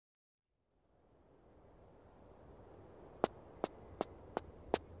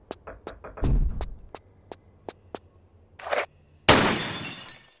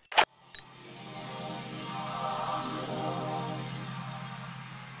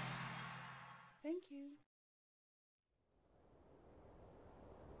Thank you.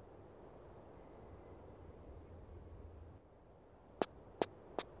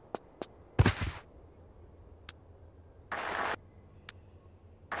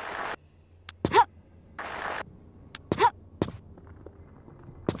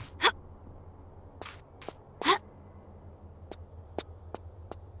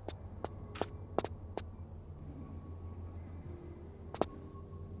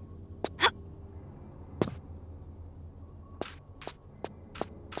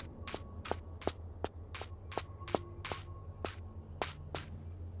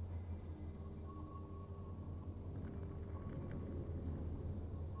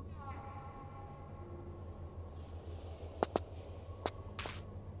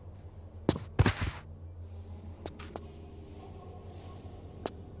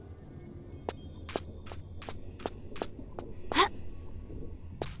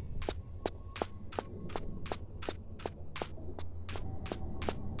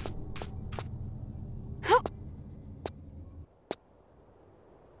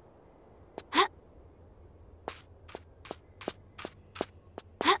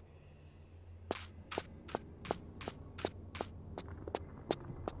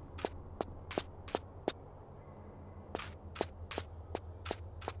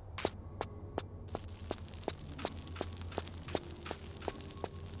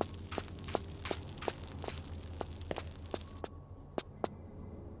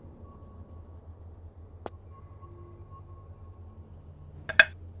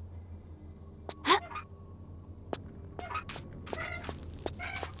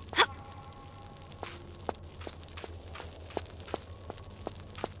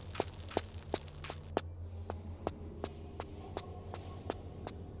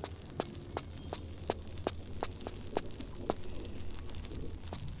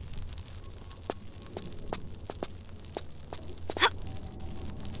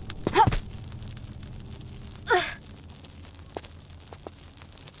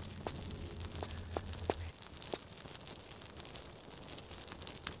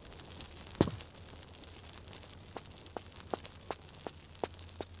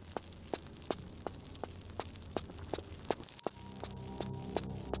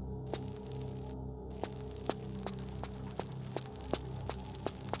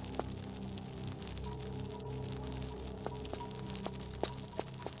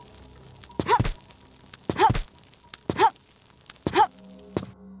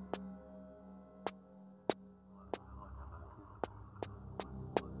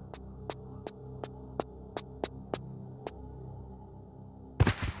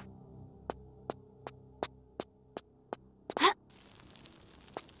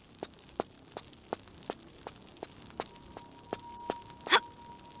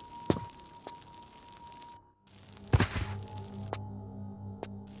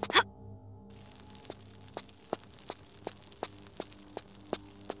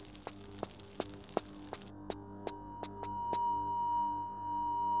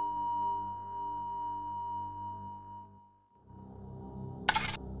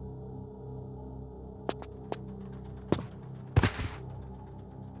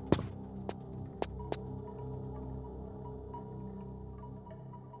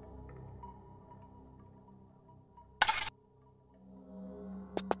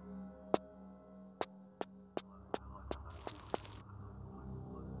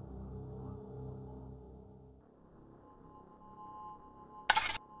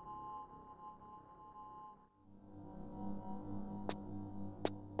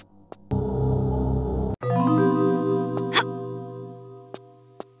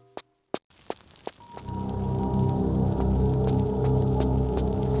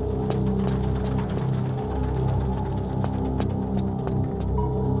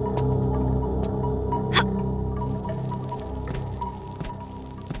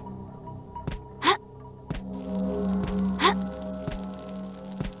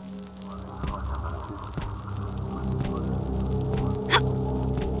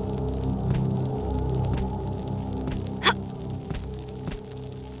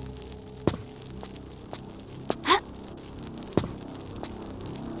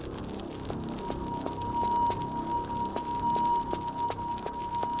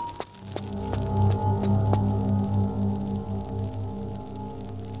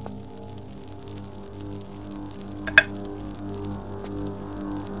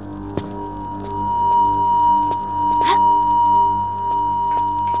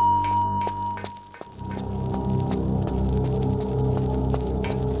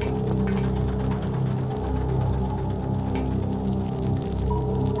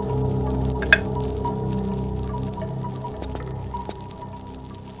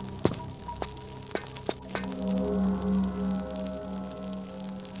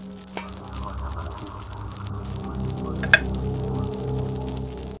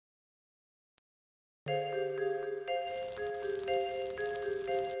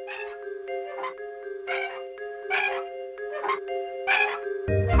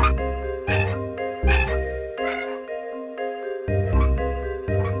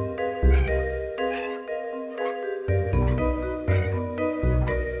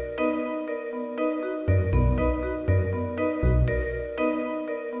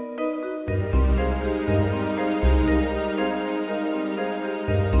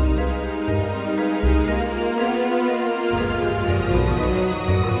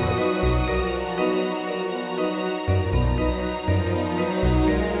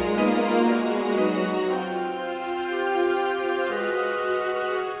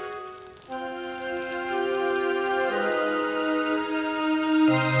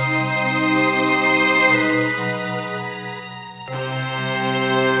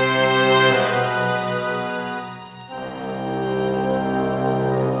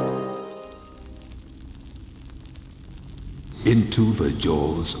 into the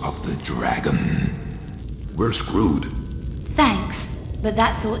jaws of the dragon. We're screwed. Thanks, but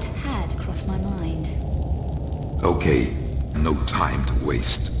that thought had crossed my mind. Okay, no time to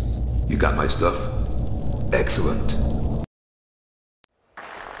waste. You got my stuff? Excellent.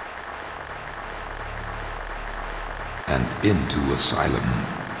 And into Asylum,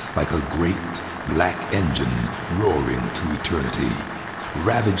 like a great black engine roaring to eternity,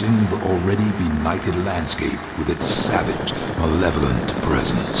 ravaging the already benighted landscape with its savage, malevolent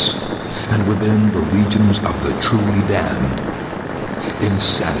presence. And within the legions of the truly damned,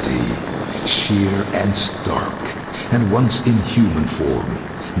 insanity, sheer and stark, and once in human form,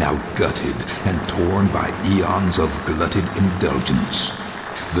 now gutted and torn by eons of glutted indulgence.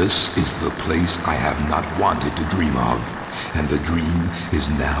 This is the place I have not wanted to dream of, and the dream is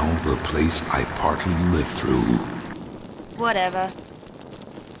now the place I partly live through. Whatever.